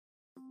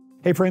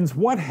Hey friends,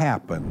 what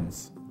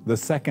happens the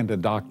second a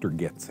doctor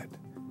gets it?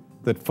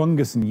 That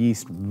fungus and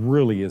yeast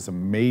really is a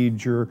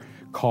major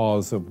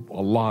cause of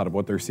a lot of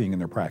what they're seeing in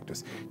their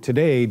practice.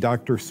 Today,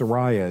 Dr.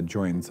 Soraya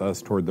joins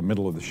us toward the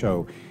middle of the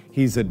show.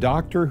 He's a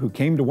doctor who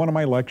came to one of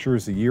my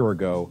lectures a year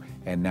ago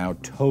and now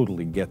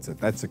totally gets it.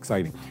 That's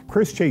exciting.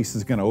 Chris Chase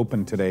is going to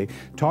open today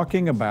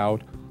talking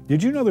about,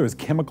 did you know there was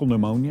chemical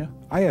pneumonia?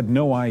 I had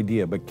no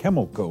idea, but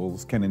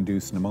chemicals can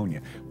induce pneumonia.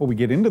 Well, we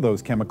get into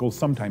those chemicals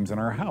sometimes in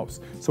our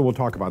house, so we'll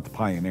talk about the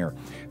Pioneer.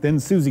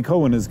 Then Susie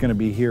Cohen is going to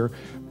be here.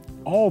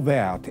 All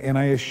that, and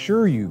I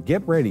assure you,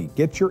 get ready,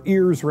 get your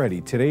ears ready.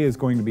 Today is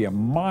going to be a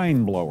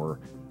mind blower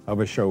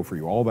of a show for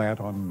you. All that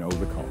on Know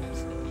the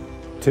Cause.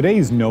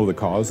 Today's Know the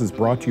Cause is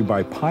brought to you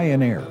by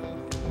Pioneer,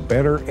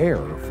 better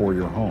air for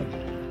your home.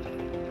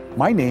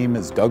 My name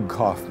is Doug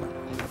Kaufman.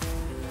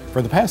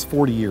 For the past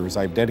 40 years,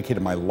 I've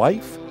dedicated my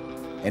life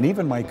and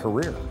even my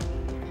career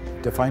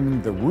to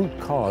finding the root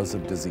cause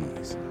of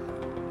disease.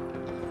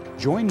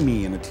 Join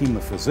me in a team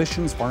of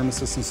physicians,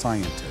 pharmacists, and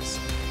scientists,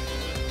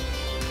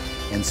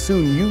 and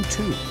soon you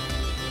too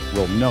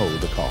will know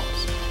the cause.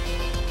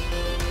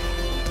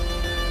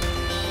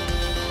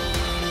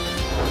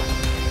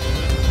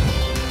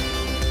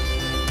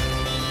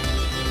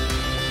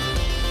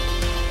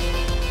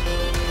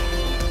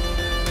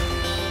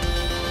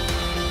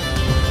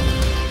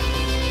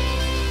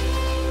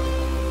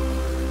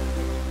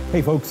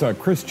 Hey folks,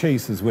 Chris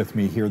Chase is with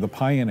me here, the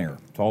Pioneer.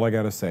 That's all I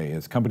gotta say.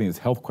 His company is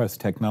HealthQuest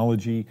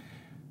Technology.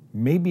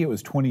 Maybe it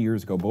was 20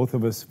 years ago, both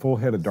of us, full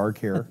head of dark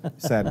hair,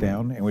 sat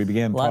down and we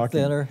began talking. A lot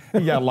thinner.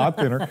 Yeah, a lot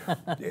thinner.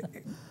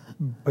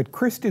 But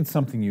Chris did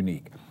something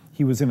unique.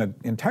 He was in an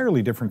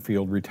entirely different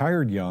field,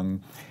 retired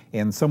young,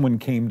 and someone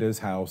came to his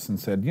house and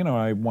said, you know,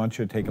 I want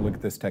you to take a look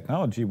at this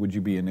technology. Would you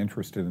be an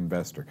interested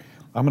investor?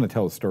 I'm gonna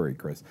tell a story,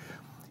 Chris.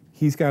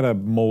 He's got a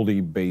moldy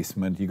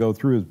basement. You go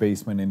through his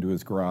basement into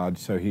his garage,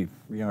 so he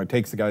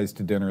takes the guys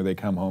to dinner, they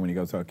come home and he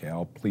goes, okay,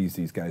 I'll please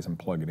these guys and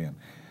plug it in.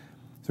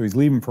 So he's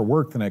leaving for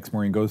work the next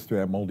morning, goes through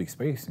that moldy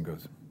space and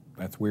goes,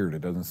 that's weird, it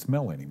doesn't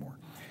smell anymore.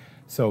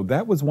 So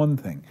that was one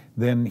thing.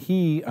 Then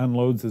he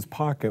unloads his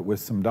pocket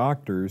with some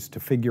doctors to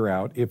figure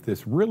out if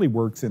this really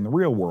works in the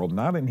real world,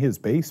 not in his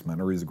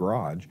basement or his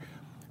garage,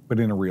 but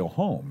in a real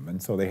home.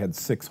 And so they had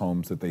 6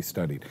 homes that they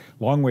studied.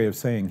 Long way of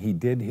saying he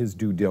did his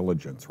due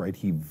diligence, right?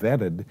 He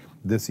vetted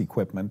this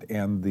equipment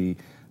and the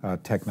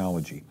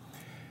technology.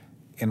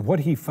 And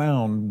what he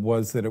found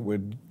was that it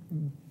would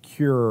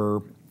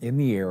cure in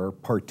the air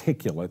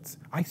particulates.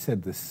 I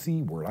said the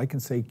C word. I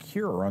can say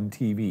cure on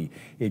TV.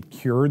 It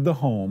cured the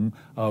home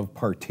of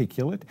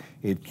particulate.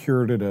 It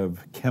cured it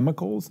of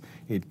chemicals.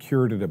 It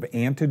cured it of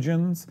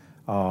antigens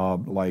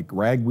like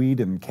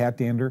ragweed and cat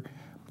dander.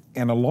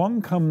 And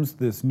along comes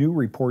this new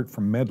report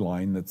from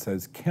Medline that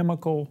says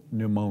chemical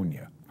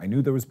pneumonia. I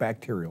knew there was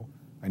bacterial.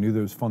 I knew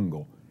there was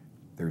fungal.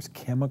 There's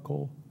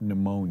chemical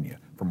pneumonia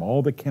from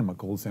all the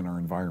chemicals in our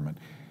environment.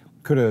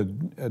 Could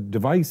a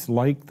device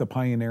like the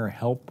Pioneer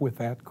help with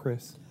that,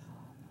 Chris?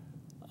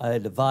 A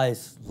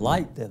device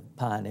like the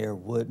Pioneer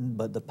wouldn't,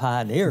 but the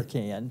Pioneer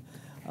can.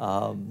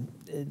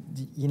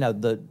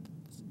 The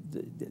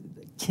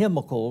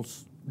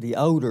chemicals, the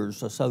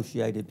odors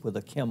associated with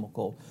a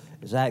chemical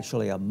is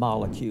actually a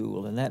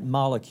molecule, and that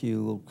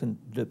molecule,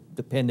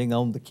 depending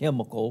on the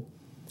chemical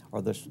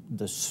or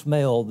the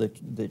smell that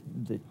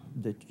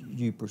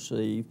you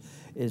perceive,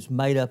 is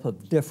made up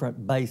of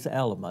different base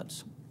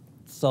elements.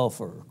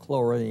 Sulfur,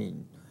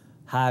 chlorine,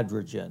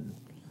 hydrogen,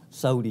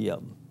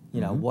 sodium,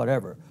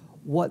 whatever.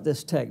 What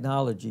this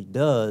technology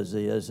does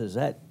is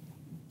that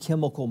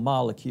chemical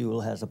molecule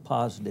has a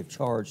positive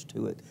charge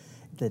to it.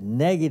 The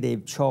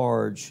negative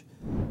charge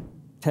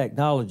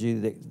technology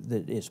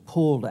that is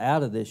pulled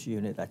out of this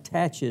unit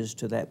attaches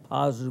to that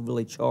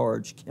positively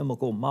charged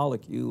chemical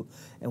molecule,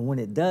 and when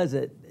it does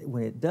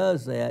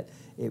that,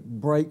 it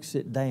breaks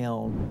it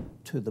down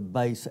to the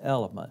base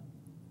element.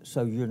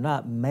 So you're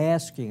not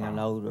masking an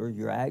odor,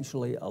 you're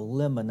actually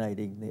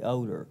eliminating the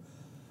odor.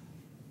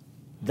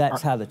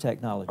 That's how the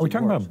technology works. Are we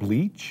talking about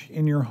bleach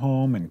in your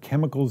home and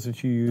chemicals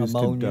that you use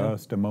to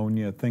dust,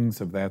 ammonia, things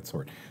of that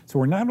sort? So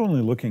we're not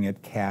only looking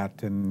at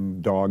cat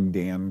and dog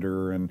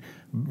dander and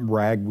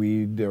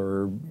ragweed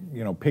or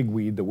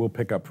pigweed that we'll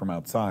pick up from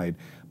outside,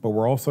 but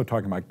we're also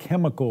talking about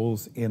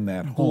chemicals in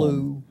that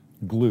home.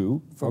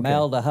 Glue.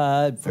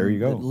 Formaldehyde. There you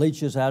go. That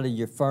leaches out of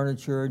your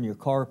furniture and your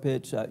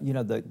carpets.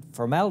 The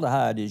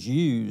formaldehyde is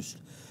used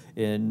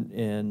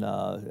in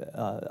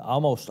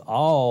almost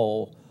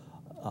all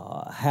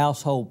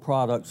household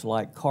products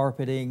like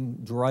carpeting,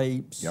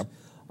 drapes,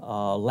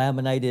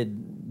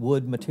 laminated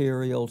wood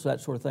materials,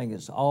 that sort of thing.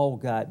 It's all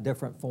got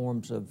different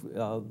forms of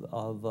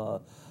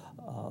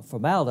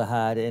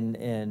formaldehyde, and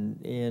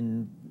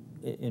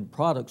in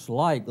products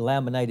like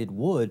laminated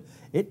wood,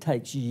 it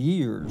takes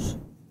years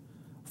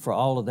for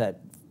all of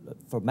that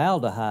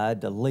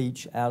formaldehyde to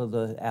leach out of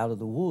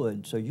the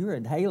wood. So you're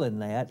inhaling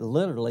that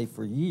literally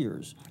for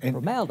years.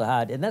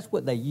 Formaldehyde, and that's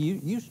what they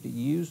used to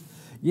use,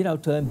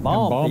 to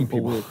embalm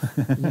people with.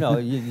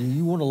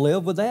 You want to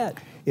live with that?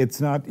 It's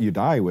not, you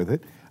die with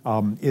it.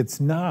 It's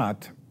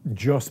not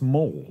just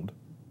mold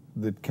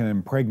that can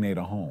impregnate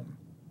a home.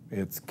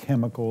 It's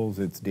chemicals,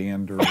 it's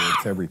dander,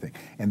 it's everything.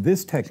 And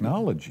this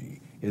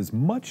technology is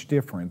much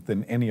different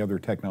than any other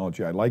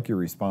technology. I like your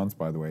response,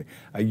 by the way.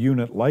 A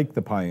unit like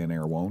the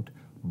Pioneer won't,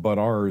 but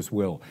ours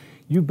will.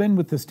 You've been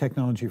with this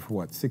technology for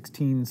what,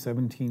 16,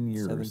 17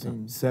 years?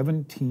 17.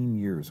 17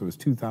 years. It was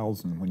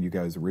 2000 when you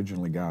guys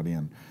originally got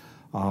in.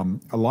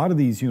 A lot of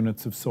these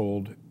units have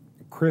sold.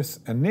 Chris,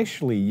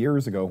 initially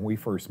years ago when we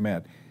first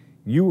met,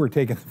 you were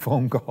taking the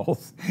phone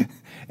calls,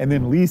 and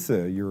then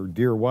Lisa, your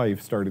dear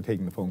wife, started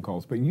taking the phone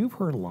calls. But you've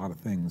heard a lot of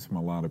things from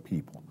a lot of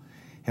people.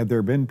 Have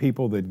there been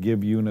people that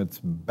give units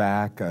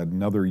back,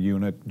 another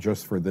unit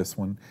just for this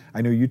one?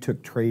 I know you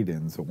took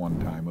trade-ins at one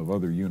time of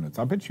other units.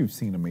 I bet you've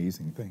seen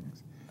amazing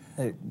things.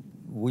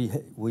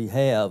 We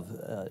have,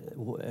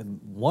 and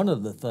one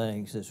of the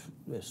things that's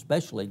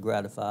especially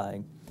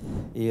gratifying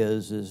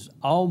is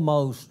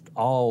almost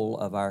all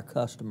of our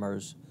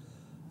customers,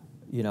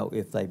 you know,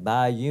 if they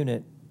buy a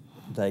unit,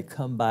 they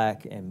come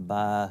back and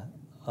buy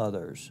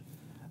others.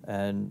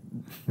 And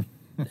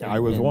I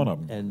was one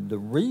of them. And the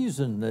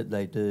reason that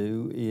they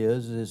do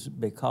is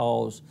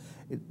because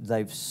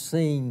they've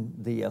seen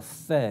the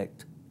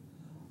effect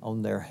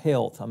on their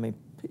health. I mean,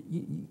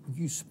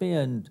 you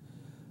spend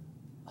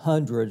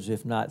hundreds,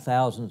 if not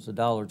thousands of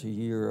dollars a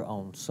year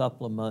on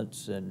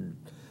supplements and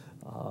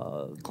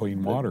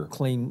clean water.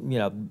 Clean, you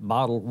know,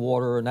 bottled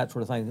water and that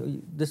sort of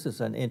thing. This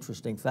is an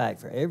interesting fact.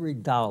 For every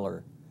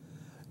dollar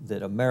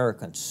that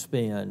Americans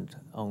spend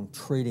on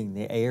treating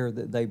the air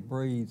that they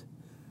breathe,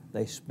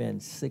 they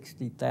spend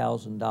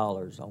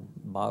 $60,000 on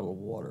bottled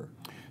water.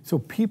 So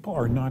people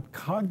are not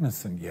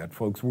cognizant yet,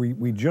 folks.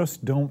 We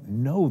just don't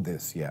know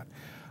this yet.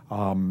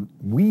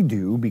 We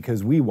do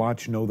because we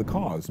watch Know the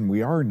Cause, and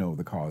we are Know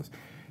the Cause.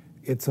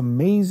 It's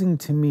amazing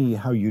to me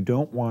how you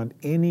don't want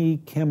any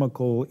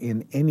chemical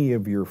in any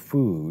of your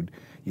food.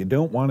 You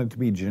don't want it to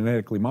be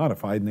genetically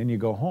modified, and then you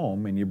go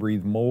home and you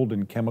breathe mold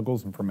and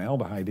chemicals and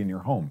formaldehyde in your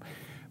home.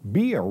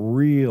 Be a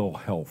real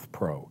health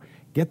pro.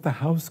 Get the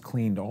house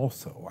cleaned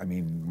also. I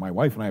mean, my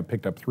wife and I have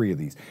picked up 3 of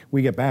these.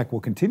 We get back,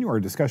 we'll continue our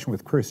discussion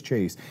with Chris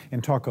Chase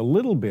and talk a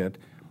little bit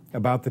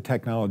about the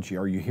technology.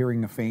 Are you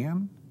hearing a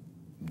fan?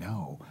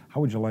 No.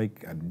 How would you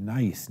like a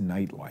nice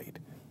night light?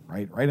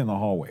 Right in the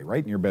hallway,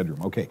 right in your bedroom.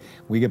 Okay,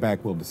 when we get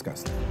back, we'll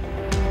discuss that.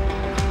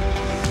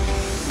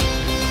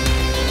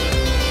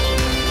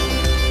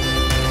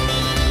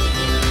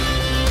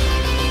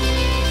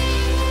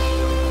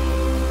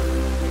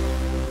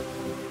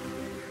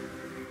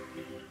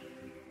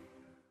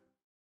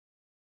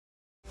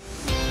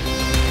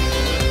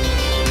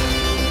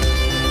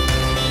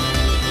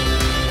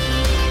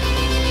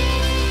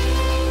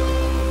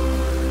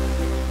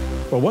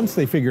 Well, once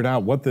they figured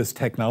out what this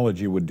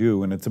technology would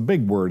do, and it's a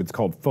big word, it's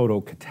called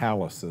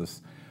photocatalysis,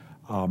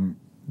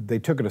 they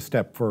took it a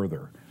step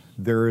further.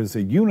 There is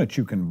a unit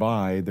you can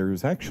buy,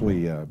 there's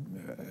actually a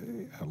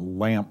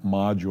lamp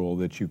module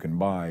that you can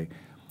buy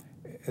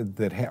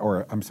that,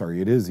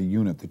 it is a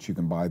unit that you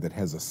can buy that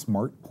has a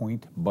smart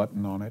point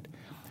button on it.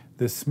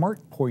 This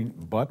smart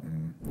point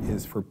button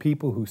is for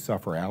people who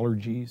suffer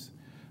allergies,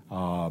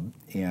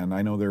 and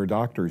I know there are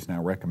doctors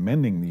now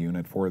recommending the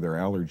unit for their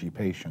allergy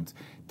patients.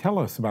 Tell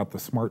us about the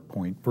Smart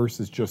Point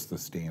versus just the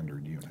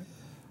standard unit.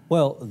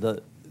 Well,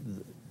 the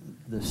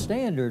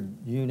standard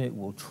unit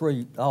will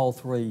treat all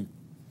 3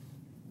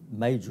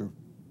 major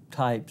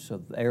types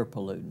of air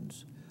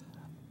pollutants.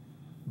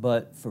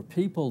 But for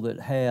people that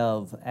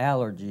have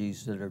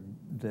allergies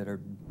that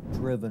are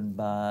driven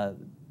by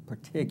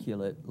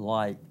particulate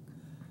like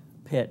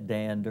pet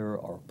dander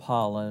or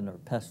pollen or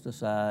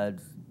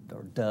pesticides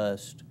or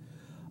dust,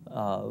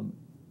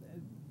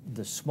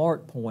 the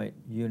Smart Point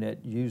unit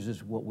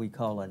uses what we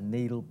call a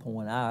needle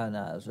point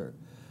ionizer.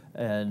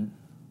 And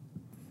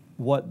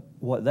what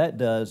that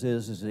does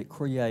is it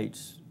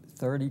creates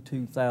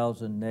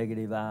 32,000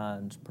 negative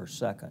ions per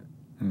second.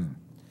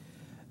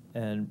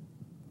 And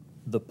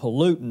the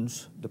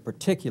pollutants, the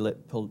particulate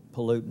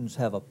pollutants,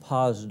 have a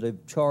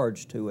positive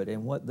charge to it.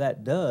 And what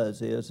that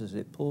does is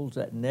it pulls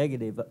that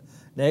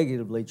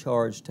negatively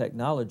charged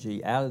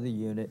technology out of the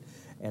unit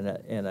and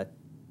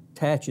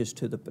attaches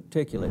to the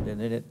particulate,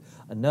 and then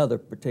another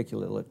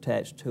particulate will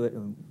attach to it,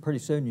 and pretty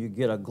soon you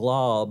get a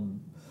glob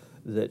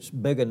that's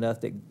big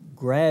enough that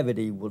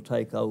gravity will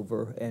take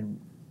over and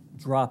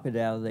drop it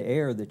out of the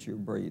air that you're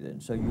breathing.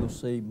 So you'll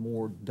see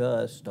more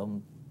dust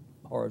on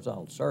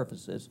horizontal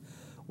surfaces,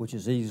 which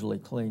is easily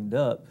cleaned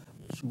up,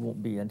 but you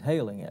won't be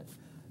inhaling it.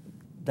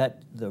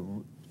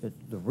 The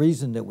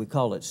reason that we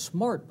call it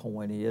Smart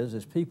Point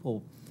is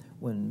people,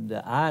 when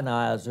the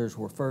ionizers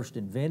were first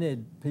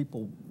invented,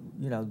 people,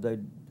 you know, they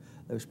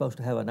were supposed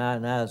to have an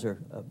ionizer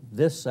of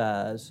this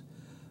size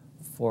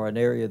for an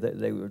area that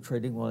they were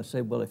treating. Well, I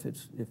said, well, if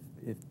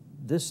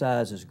this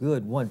size is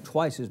good, one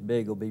twice as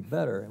big will be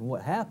better. And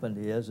what happened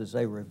is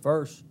they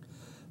reverse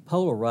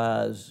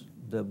polarize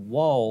the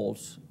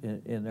walls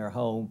in their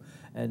home,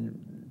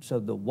 and so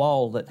the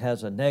wall that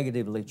has a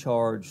negatively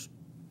charged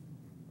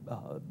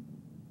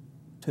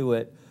to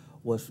it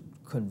was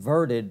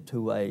converted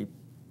to a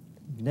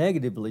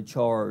negatively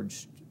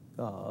charged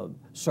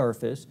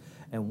surface.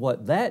 And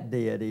what that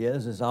did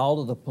is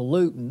all of the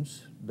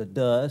pollutants, the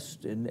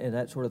dust and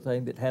that sort of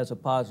thing that has a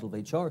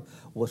positively charge,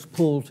 was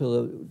pulled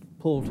to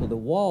the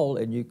wall,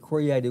 and you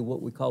created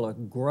what we call a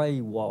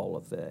gray wall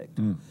effect.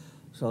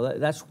 So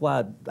that's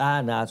why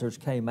ionizers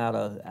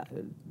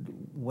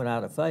went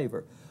out of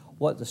favor.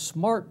 What the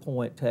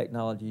SmartPoint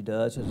technology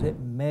does is it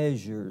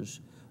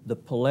measures the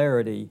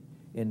polarity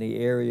in the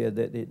area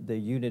that the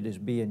unit is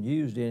being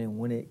used in, and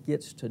when it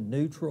gets to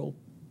neutral,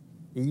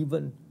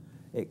 even,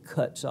 it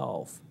cuts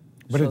off.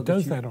 But it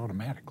does that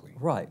automatically.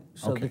 Right,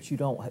 so that you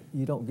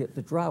don't get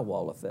the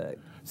drywall effect.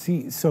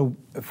 See, so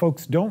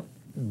folks, don't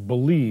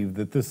believe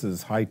that this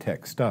is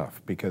high-tech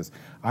stuff, because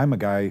I'm a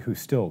guy who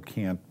still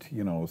can't,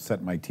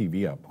 set my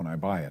TV up when I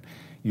buy it.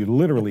 You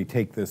literally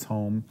take this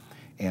home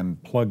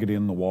and plug it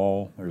in the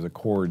wall. There's a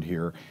cord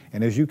here,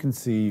 and as you can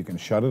see, you can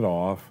shut it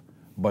off.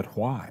 But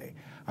why?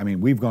 I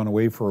mean, we've gone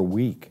away for a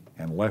week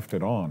and left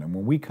it on, and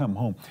when we come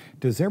home,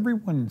 does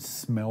everyone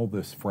smell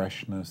this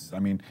freshness? I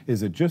mean,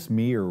 is it just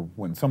me, or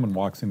when someone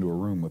walks into a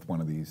room with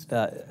one of these?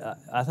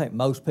 I think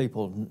most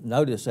people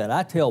notice that.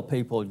 I tell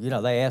people,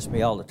 they ask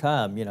me all the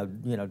time,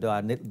 do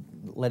I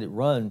let it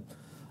run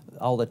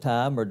all the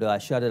time, or do I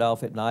shut it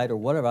off at night, or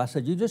whatever? I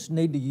said, you just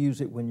need to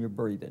use it when you're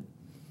breathing.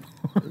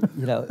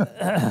 Do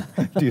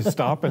you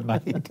stop at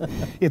night?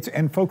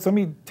 And folks, let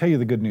me tell you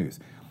the good news.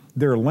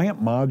 There are lamp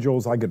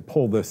modules. I could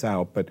pull this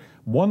out, but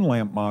one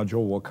lamp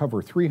module will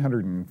cover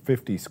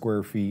 350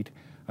 square feet,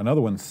 another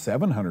one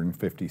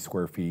 750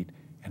 square feet,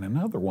 and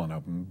another one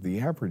of them the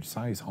average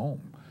size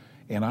home.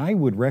 And I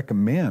would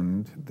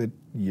recommend that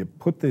you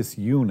put this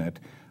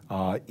unit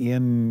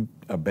in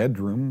a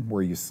bedroom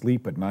where you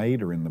sleep at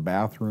night, or in the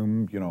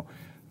bathroom,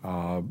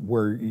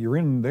 where you're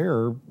in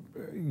there,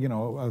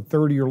 a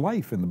third of your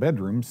life in the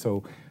bedroom.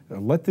 So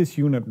let this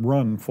unit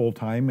run full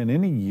time, and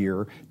in a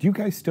year, do you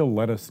guys still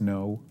let us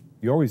know?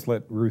 You always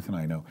let Ruth and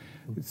I know.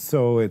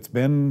 So it's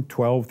been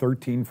 12,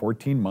 13,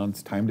 14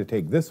 months, time to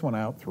take this one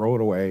out, throw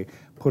it away,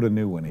 put a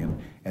new one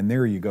in, and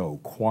there you go,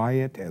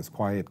 quiet as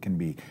quiet can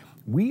be.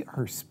 We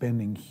are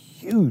spending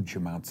huge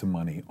amounts of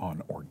money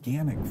on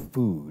organic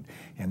food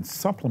and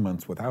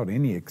supplements without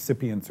any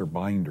excipients or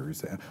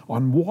binders,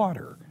 on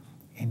water,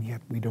 and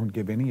yet we don't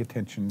give any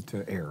attention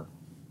to air.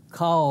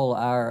 Call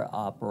our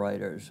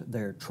operators.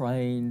 They're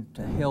trained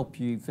to help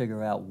you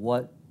figure out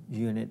what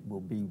unit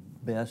will be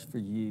best for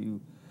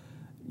you.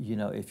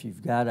 If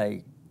you've got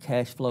a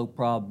cash flow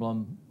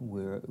problem,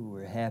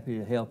 we're happy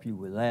to help you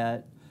with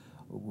that.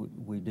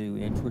 We do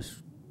interest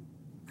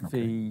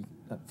fee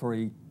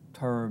free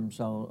terms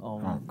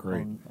on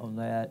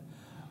that.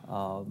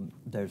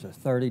 There's a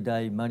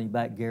 30-day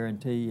money-back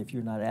guarantee. If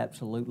you're not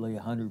absolutely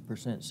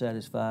 100%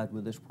 satisfied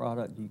with this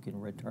product, you can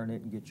return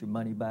it and get your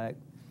money back.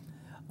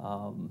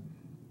 But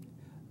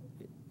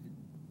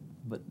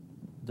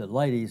the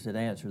ladies that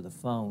answer the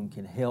phone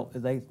can help.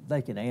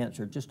 They can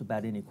answer just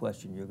about any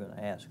question you're going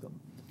to ask them.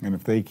 And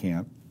if they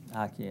can't,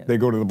 I can't. They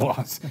go to the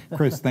boss.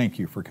 Chris, thank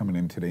you for coming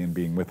in today and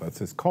being with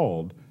us. It's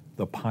called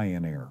the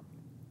Pioneer.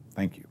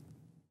 Thank you.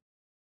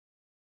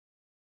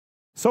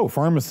 So,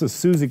 pharmacist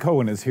Susie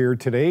Cohen is here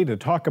today to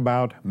talk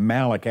about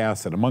malic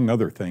acid. Among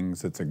other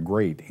things, it's a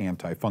great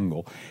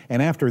antifungal.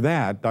 And after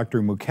that,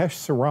 Dr. Mukesh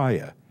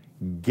Saraya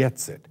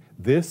gets it.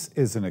 This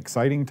is an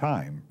exciting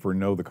time for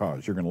Know the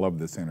Cause. You're going to love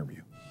this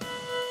interview.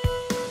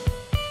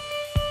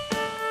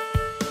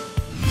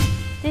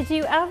 Did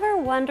you ever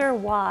wonder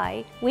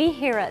why we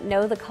here at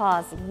Know the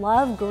Cause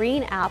love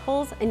green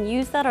apples and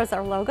use that as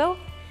our logo?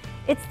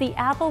 It's the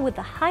apple with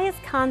the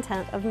highest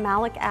content of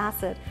malic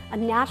acid, a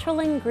natural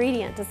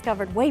ingredient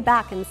discovered way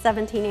back in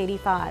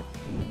 1785.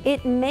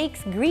 It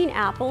makes green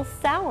apples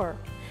sour.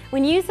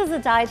 When used as a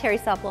dietary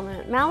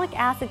supplement, malic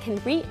acid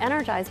can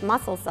re-energize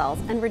muscle cells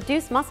and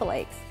reduce muscle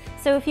aches.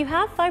 So if you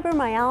have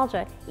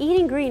fibromyalgia,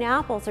 eating green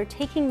apples or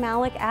taking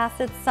malic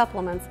acid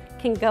supplements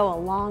can go a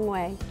long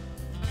way.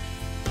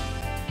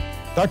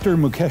 Dr.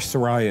 Mukesh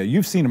Saraya,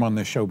 you've seen him on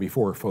this show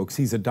before, folks.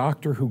 He's a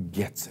doctor who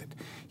gets it.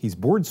 He's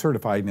board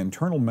certified in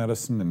internal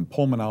medicine and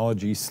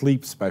pulmonology,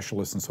 sleep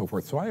specialist, and so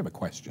forth. So I have a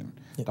question,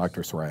 yes.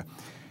 Dr. Saraya.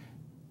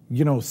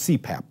 You know,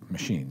 CPAP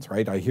machines,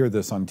 right? I hear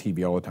this on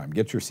TV all the time.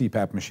 Get your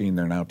CPAP machine,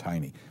 they're now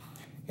tiny.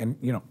 And,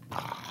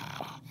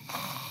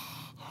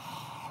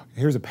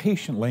 here's a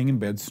patient laying in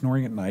bed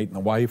snoring at night, and the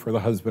wife or the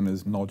husband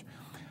is indulging.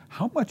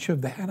 How much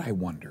of that, I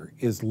wonder,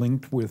 is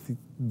linked with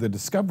the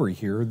discovery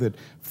here that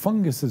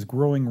fungus is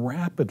growing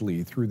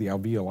rapidly through the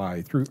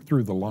alveoli,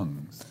 through the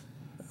lungs?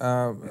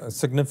 A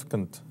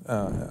significant,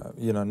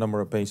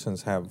 number of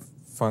patients have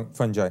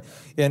fungi.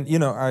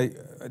 And, I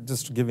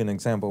just to give you an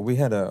example, we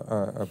had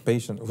a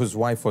patient whose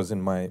wife was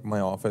in my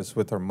office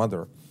with her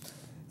mother,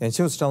 and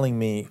she was telling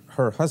me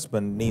her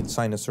husband needs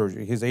sinus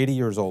surgery. He's 80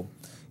 years old.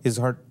 His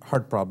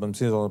heart problems,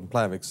 he's on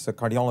Plavix. The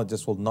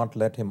cardiologist will not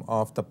let him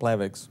off the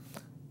Plavix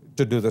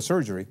to do the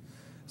surgery.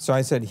 So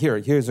I said,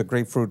 here's a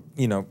grapefruit,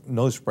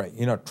 nose spray.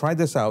 Try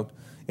this out,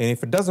 and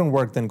if it doesn't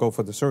work, then go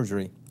for the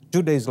surgery.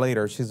 2 days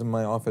later, she's in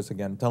my office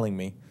again telling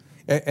me,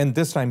 and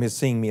this time he's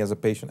seeing me as a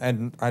patient,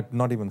 and I've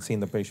not even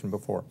seen the patient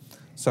before.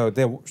 So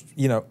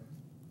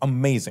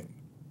amazing.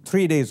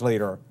 3 days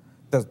later,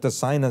 the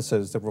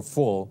sinuses that were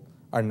full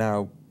are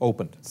now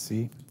opened.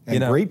 See?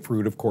 And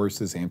grapefruit, of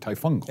course, is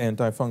antifungal.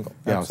 Antifungal,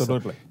 Yeah,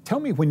 absolutely. So tell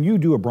me, when you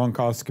do a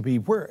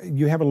bronchoscopy, where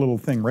you have a little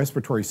thing,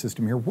 respiratory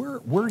system here,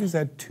 where does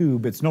that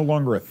tube, it's no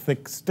longer a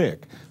thick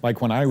stick,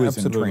 like when I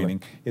was in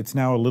training, it's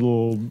now a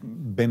little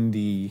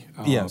bendy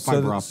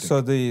fiber optic.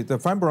 So the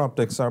fiber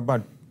optics are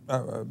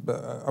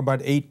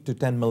about 8 to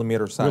 10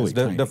 millimeter size,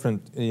 Really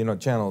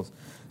different channels.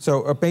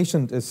 So a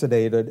patient is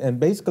sedated, and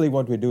basically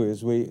what we do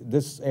is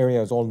this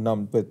area is all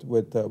numbed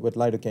with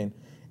lidocaine.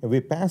 And we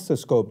pass the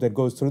scope that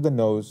goes through the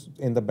nose,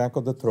 in the back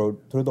of the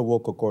throat, through the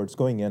vocal cords,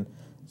 going in.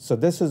 So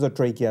this is the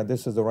trachea,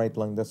 this is the right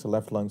lung, that's the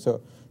left lung. So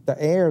the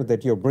air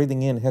that you're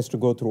breathing in has to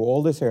go through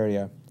all this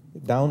area,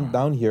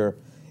 down here.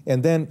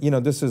 And then,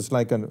 this is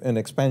like an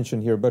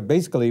expansion here. But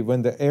basically,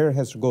 when the air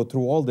has to go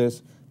through all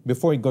this,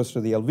 before it goes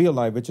to the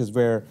alveoli, which is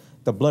where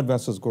the blood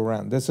vessels go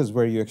around, this is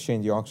where you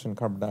exchange the oxygen and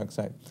carbon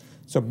dioxide.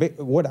 So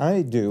what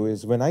I do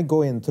is when I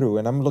go in through,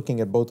 and I'm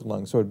looking at both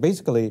lungs, so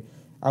basically,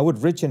 I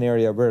would reach an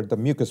area where the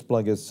mucus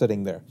plug is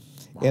sitting there.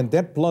 Wow. And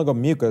that plug of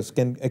mucus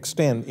can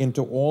extend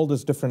into all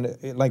this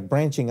different, like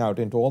branching out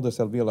into all this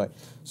alveoli.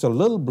 So a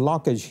little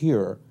blockage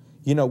here,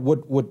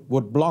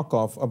 would block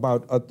off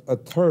about a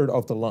third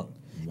of the lung.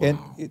 Wow.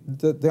 And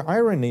the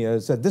irony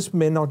is that this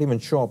may not even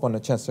show up on a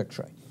chest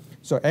x-ray.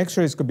 So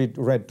x-rays could be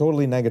read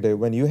totally negative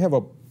when you have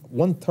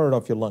 1/3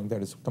 of your lung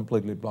that is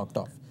completely blocked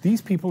off.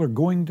 These people are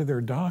going to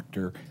their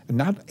doctor,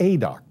 not a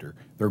doctor,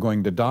 they're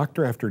going to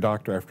doctor after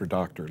doctor after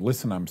doctor.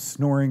 Listen, I'm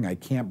snoring, I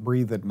can't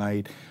breathe at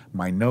night,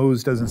 my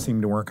nose doesn't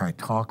seem to work, I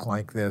talk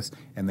like this,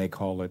 and they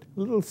call it a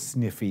little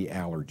sniffy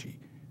allergy.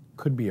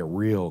 Could be a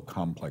real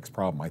complex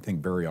problem. I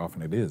think very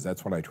often it is.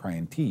 That's what I try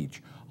and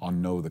teach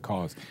on Know the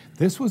Cause.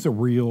 This was a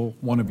real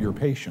one of your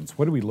patients.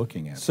 What are we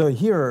looking at? So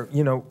here,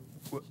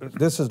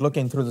 this is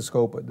looking through the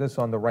scope, this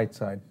on the right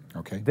side.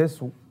 Okay. This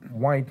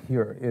white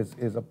here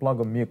is a plug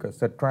of mucus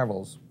that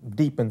travels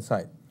deep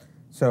inside.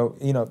 So,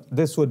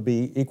 this would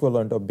be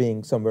equivalent of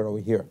being somewhere over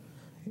here.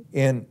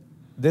 And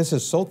this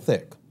is so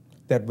thick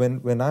that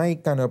when I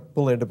kind of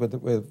pull it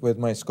with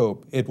my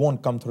scope, it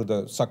won't come through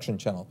the suction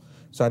channel.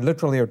 So I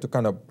literally have to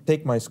kind of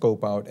take my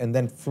scope out and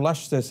then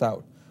flush this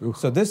out. Oof.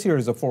 So this here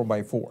is a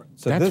 4x4.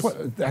 So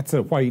that's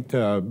a white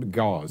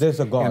gauze. There's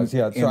a gauze,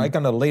 yeah. So I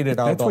kind of laid it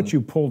out. That's what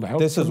you pulled out?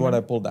 This is what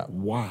I pulled out.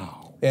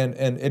 Wow. And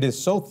it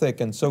is so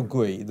thick and so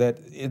gooey that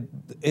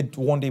it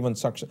won't even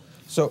suction.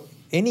 So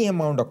any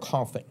amount of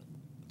coughing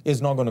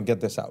is not going to get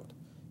this out.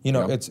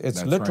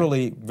 It's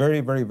literally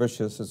very, very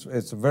vicious.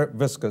 It's very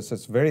viscous.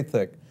 It's very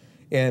thick.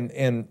 And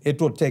it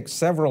will take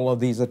several of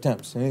these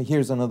attempts.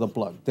 Here's another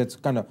plug that's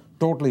kind of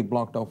totally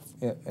blocked off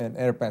an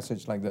air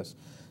passage like this.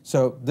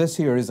 So this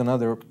here is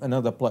another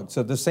plug.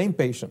 So the same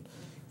patient,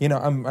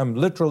 I'm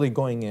literally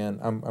going in,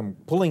 I'm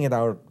pulling it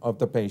out of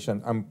the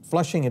patient, I'm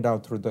flushing it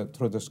out through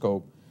the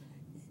scope.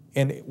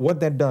 And what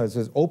that does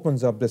is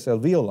opens up this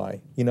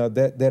alveoli,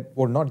 that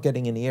we're not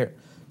getting any air.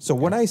 So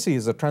what I see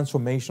is a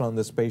transformation on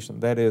this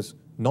patient that is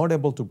not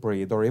able to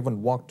breathe or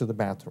even walk to the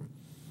bathroom.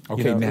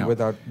 Okay, now,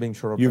 without being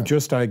sure of you've that.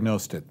 just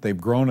diagnosed it. They've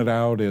grown it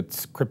out.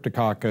 It's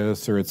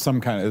Cryptococcus, or it's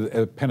some kind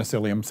of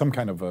penicillium, some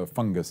kind of a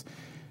fungus.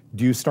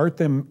 Do you start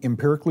them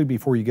empirically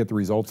before you get the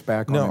results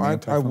back? No,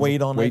 I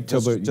wait on it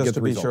just to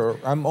be results. sure.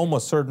 I'm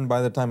almost certain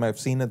by the time I've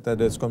seen it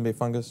that it's going to be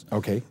fungus.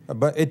 Okay.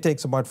 But it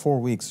takes about 4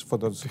 weeks for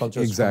those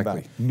cultures to come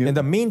back. In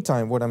the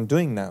meantime, what I'm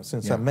doing now,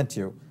 since I met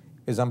you,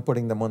 is I'm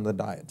putting them on the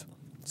diet.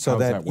 So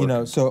that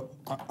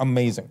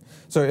amazing.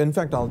 So in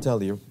fact, I'll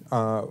tell you,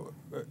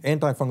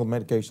 antifungal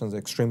medication is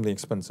extremely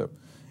expensive.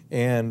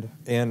 And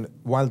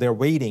while they're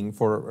waiting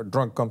for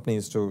drug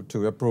companies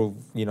to approve,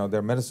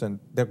 their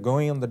medicine, they're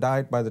going on the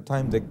diet. By the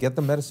time they get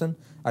the medicine,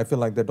 I feel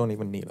like they don't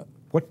even need it.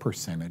 What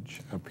percentage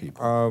of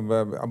people?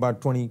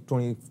 About 20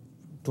 to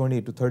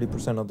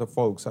 30% of the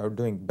folks are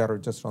doing better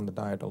just on the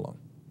diet alone.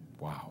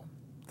 Wow.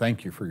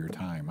 Thank you for your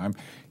time.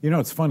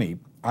 It's funny.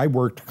 I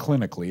worked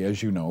clinically,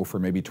 as you know, for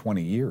maybe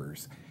 20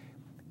 years.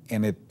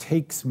 And it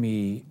takes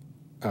me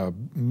a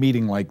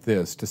meeting like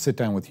this to sit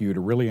down with you to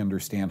really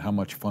understand how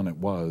much fun it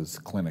was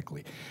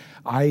clinically.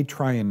 I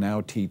try and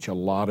now teach a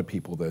lot of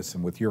people this,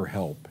 and with your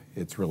help,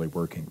 it's really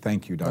working.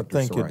 Thank you, Dr.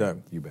 Thank you, Sarai.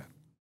 Doug. You bet.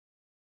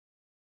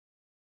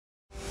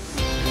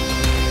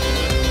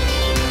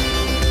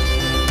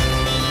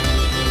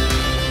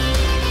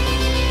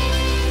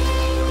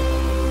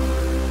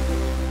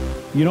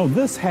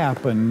 This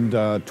happened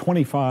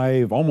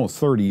 25, almost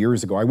 30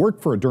 years ago. I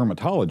worked for a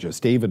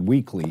dermatologist, David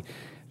Weekley,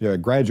 a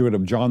graduate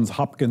of Johns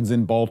Hopkins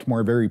in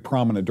Baltimore, a very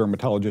prominent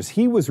dermatologist.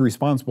 He was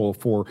responsible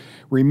for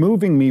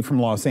removing me from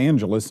Los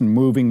Angeles and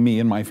moving me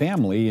and my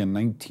family in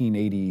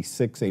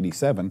 1986,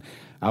 87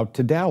 out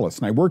to Dallas.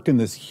 And I worked in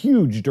this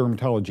huge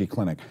dermatology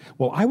clinic.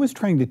 Well, I was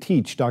trying to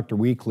teach Dr.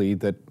 Weekley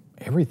that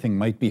everything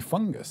might be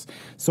fungus.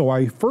 So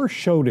I first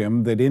showed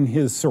him that in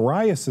his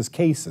psoriasis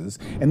cases,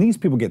 and these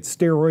people get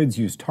steroids,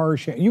 use tar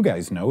shampoo. You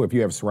guys know if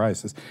you have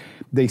psoriasis,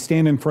 they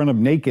stand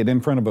naked in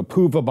front of a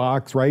PUVA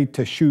box, right,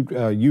 to shoot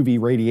UV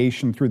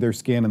radiation through their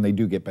skin, and they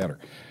do get better.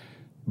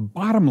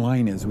 Bottom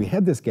line is, we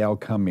had this gal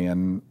come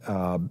in,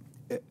 a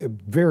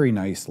very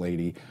nice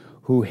lady,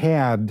 who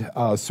had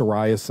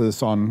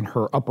psoriasis on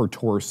her upper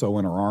torso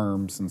and her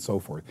arms and so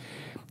forth.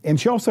 And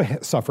she also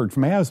suffered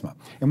from asthma.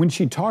 And when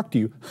she talked to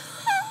you,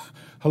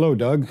 hello,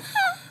 Doug,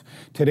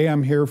 today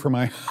I'm here for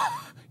my,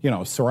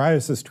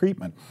 psoriasis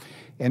treatment.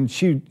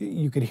 And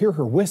you could hear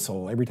her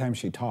whistle every time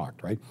she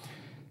talked, right?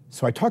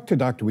 So I talked to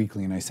Dr.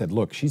 Weekly and I said,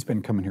 look, she's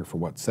been coming here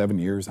for 7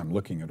 years? I'm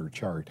looking at her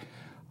chart.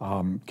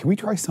 Can we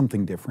try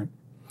something different?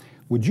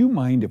 Would you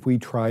mind if we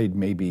tried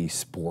maybe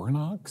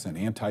Sporanox, an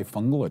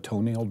antifungal, a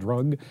toenail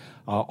drug,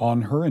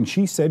 on her? And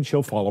she said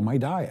she'll follow my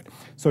diet.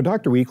 So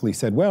Dr. Weekly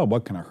said, well,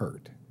 what can it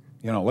hurt?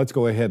 Let's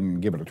go ahead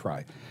and give it a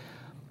try.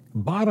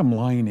 Bottom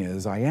line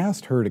is, I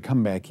asked her to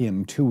come back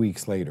in 2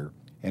 weeks later,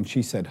 and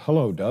she said,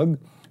 hello, Doug.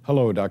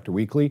 Hello, Dr.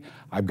 Weekly.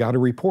 I've got a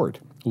report.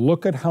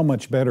 Look at how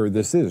much better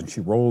this is. And she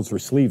rolls her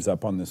sleeves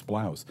up on this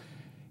blouse.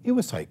 It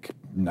was like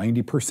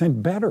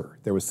 90% better.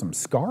 There was some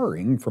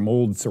scarring from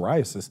old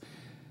psoriasis.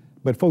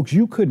 But folks,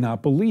 you could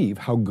not believe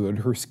how good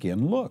her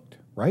skin looked,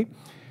 right?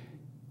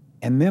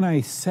 And then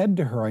I said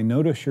to her, I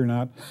notice you're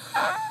not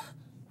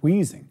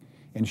wheezing.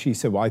 And she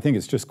said, well, I think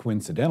it's just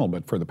coincidental,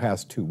 but for the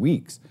past 2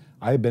 weeks,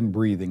 I've been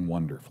breathing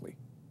wonderfully.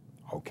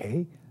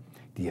 Okay,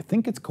 do you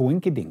think it's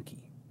coinkydinky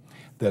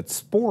that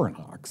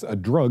Sporanox, a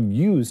drug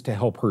used to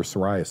help her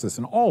psoriasis,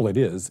 and all it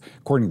is,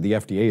 according to the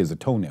FDA, is a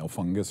toenail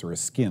fungus or a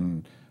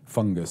skin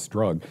fungus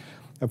drug,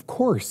 of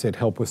course it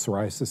helped with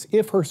psoriasis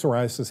if her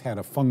psoriasis had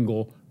a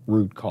fungal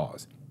root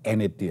cause,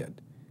 and it did.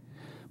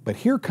 But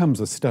here comes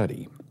a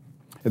study.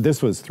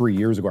 This was 3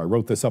 years ago. I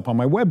wrote this up on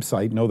my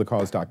website,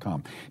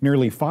 knowthecause.com.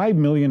 Nearly 5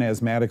 million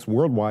asthmatics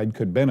worldwide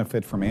could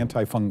benefit from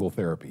antifungal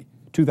therapy.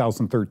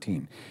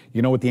 2013.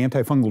 You know what the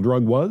antifungal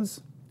drug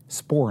was?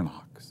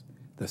 Sporanox.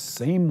 The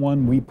same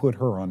one we put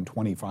her on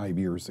 25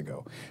 years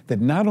ago, that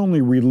not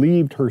only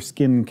relieved her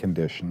skin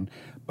condition,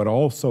 but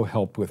also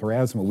helped with her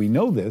asthma. We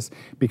know this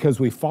because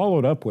we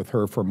followed up with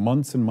her for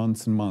months and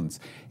months and months.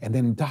 And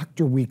then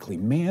Dr. Weekly,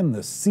 man,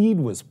 the seed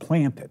was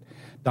planted.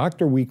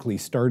 Dr. Weekly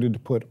started to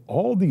put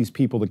all these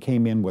people that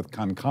came in with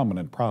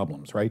concomitant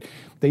problems, right?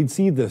 They'd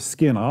see the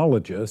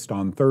skinologist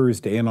on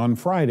Thursday, and on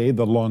Friday,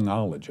 the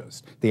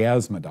lungologist, the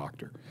asthma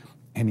doctor.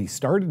 And he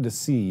started to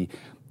see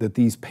that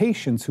these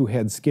patients who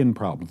had skin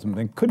problems, and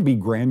it could be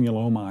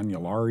granuloma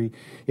annulari,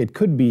 it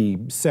could be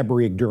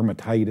seborrheic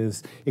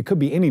dermatitis, it could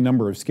be any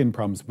number of skin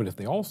problems, but if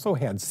they also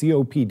had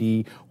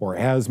COPD or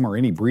asthma or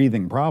any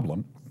breathing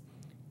problem,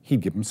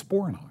 he'd give them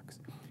Sporanox.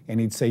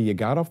 And he'd say, you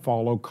gotta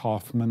follow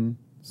Kaufman's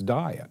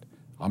diet.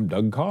 I'm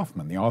Doug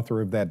Kaufman, the author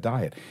of that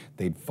diet.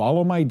 They'd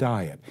follow my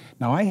diet.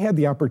 Now, I had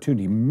the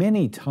opportunity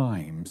many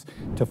times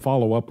to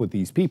follow up with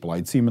these people.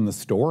 I'd see them in the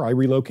store. I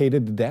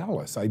relocated to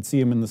Dallas. I'd see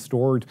them in the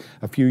store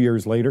a few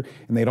years later,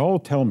 and they'd all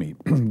tell me,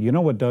 you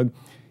know what, Doug,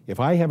 if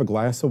I have a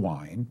glass of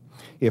wine,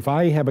 if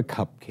I have a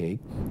cupcake,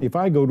 if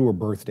I go to a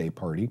birthday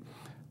party,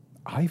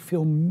 I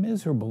feel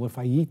miserable if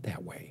I eat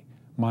that way.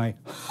 My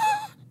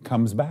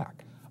comes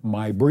back.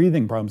 My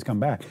breathing problems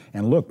come back.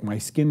 And look, my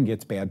skin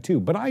gets bad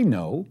too. But I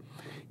know,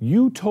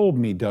 you told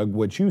me, Doug,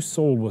 what you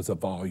sold was a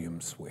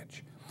volume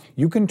switch.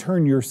 You can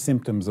turn your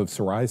symptoms of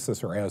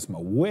psoriasis or asthma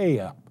way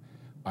up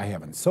by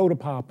having soda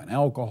pop and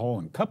alcohol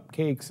and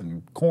cupcakes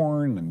and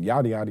corn and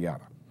yada, yada,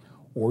 yada.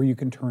 Or you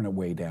can turn it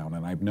way down,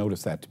 and I've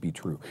noticed that to be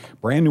true.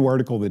 Brand new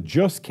article that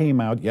just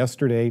came out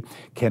yesterday,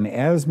 Can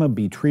Asthma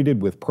Be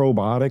Treated with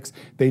Probiotics?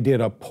 They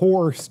did a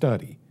poor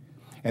study.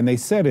 And they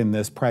said in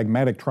this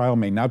pragmatic trial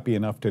may not be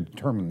enough to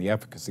determine the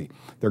efficacy.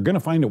 They're going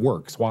to find it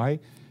works. Why?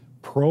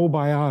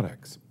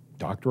 Probiotics.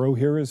 Dr.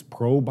 O'Hara's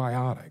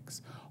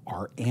probiotics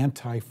are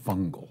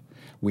antifungal.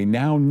 We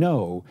now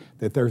know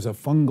that there's a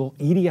fungal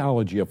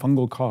etiology, a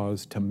fungal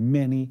cause to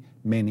many,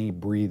 many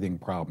breathing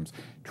problems.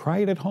 Try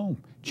it at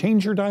home.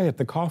 Change your diet,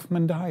 the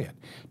Kaufman diet.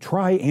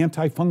 Try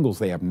antifungals.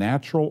 They have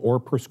natural or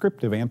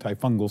prescriptive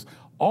antifungals.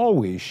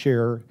 Always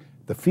share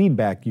the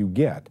feedback you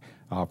get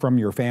from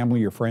your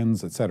family, your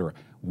friends, etc.,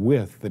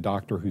 with the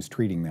doctor who's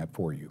treating that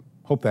for you.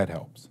 Hope that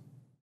helps.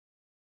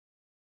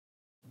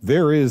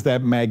 There is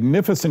that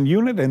magnificent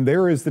unit, and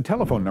there is the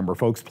telephone number,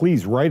 folks.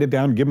 Please write it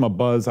down, give them a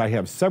buzz. I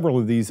have several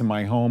of these in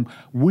my home.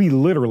 We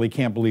literally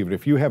can't believe it.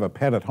 If you have a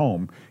pet at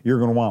home, you're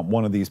going to want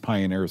one of these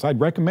Pioneers.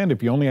 I'd recommend,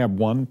 if you only have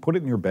one, put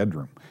it in your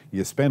bedroom.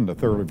 You spend a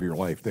third of your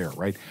life there,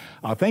 right?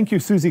 Thank you,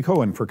 Susie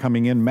Cohen, for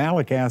coming in.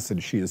 Malic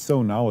acid, she is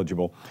so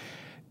knowledgeable.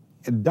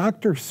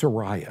 Dr.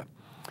 Soraya,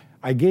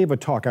 I gave a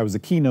talk. I was a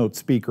keynote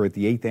speaker at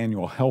the 8th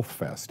Annual Health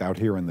Fest out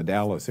here in the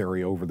Dallas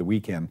area over the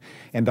weekend,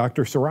 and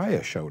Dr.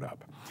 Soraya showed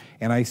up.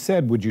 And I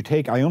said,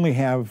 I only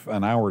have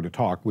an hour to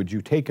talk, would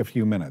you take a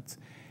few minutes?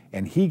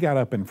 And he got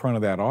up in front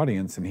of that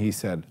audience and he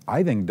said,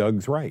 I think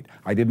Doug's right.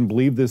 I didn't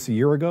believe this a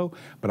year ago,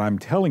 but I'm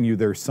telling you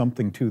there's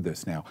something to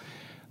this now.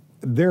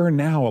 There are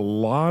now a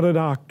lot of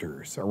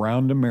doctors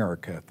around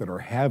America that are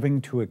having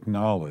to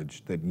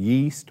acknowledge that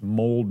yeast,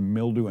 mold,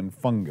 mildew, and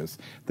fungus,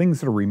 things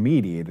that are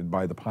remediated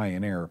by the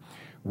Pioneer,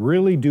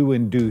 really do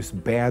induce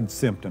bad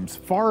symptoms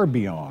far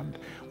beyond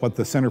what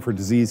the Center for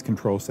Disease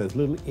Control says,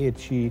 little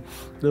itchy,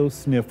 little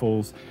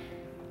sniffles.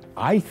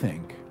 I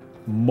think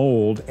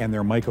mold and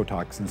their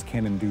mycotoxins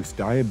can induce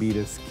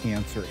diabetes,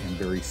 cancer, and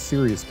very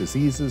serious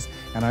diseases,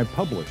 and I've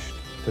published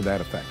to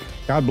that effect.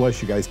 God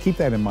bless you guys. Keep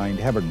that in mind.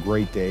 Have a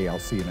great day. I'll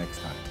see you next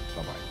time.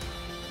 Bye-bye.